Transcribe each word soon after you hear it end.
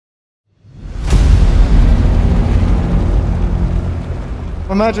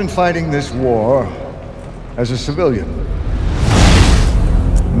Imagine fighting this war as a civilian.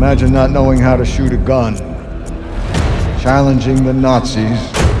 Imagine not knowing how to shoot a gun, challenging the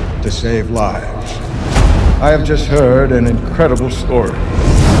Nazis to save lives. I have just heard an incredible story.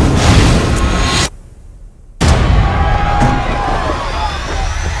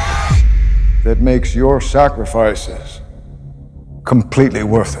 That makes your sacrifices completely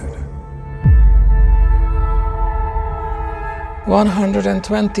worth it.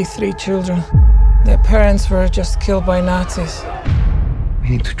 123 children. Their parents were just killed by Nazis. We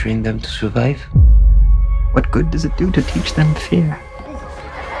need to train them to survive. What good does it do to teach them fear?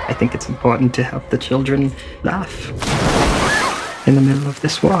 I think it's important to help the children laugh in the middle of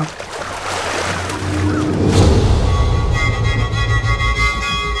this war.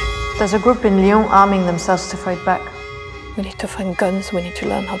 There's a group in Lyon arming themselves to fight back. We need to find guns, we need to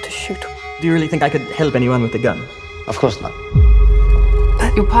learn how to shoot. Do you really think I could help anyone with a gun? Of course not.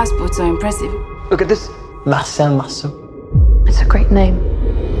 But your passports are impressive. Look at this. Marcel Marceau. It's a great name.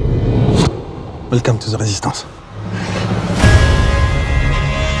 Welcome to the Resistance.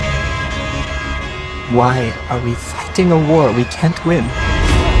 Why are we fighting a war we can't win?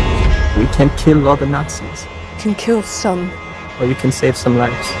 We can kill all the Nazis. You can kill some. Or you can save some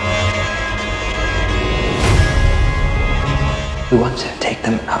lives. We want to take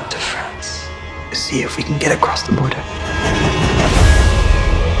them out to France to see if we can get across the border.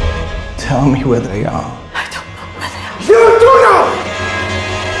 Tell me where they are. I don't know where they are. You do know!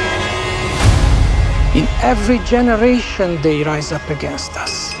 In every generation, they rise up against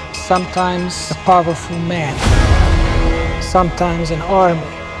us. Sometimes a powerful man, sometimes an army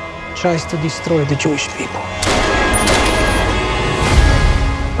tries to destroy the Jewish people.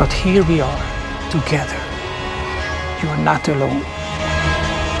 But here we are, together. You are not alone.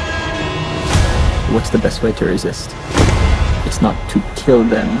 What's the best way to resist? It's not to kill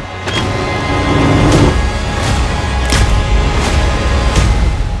them.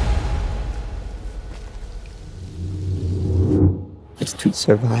 It's to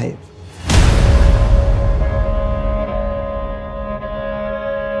survive.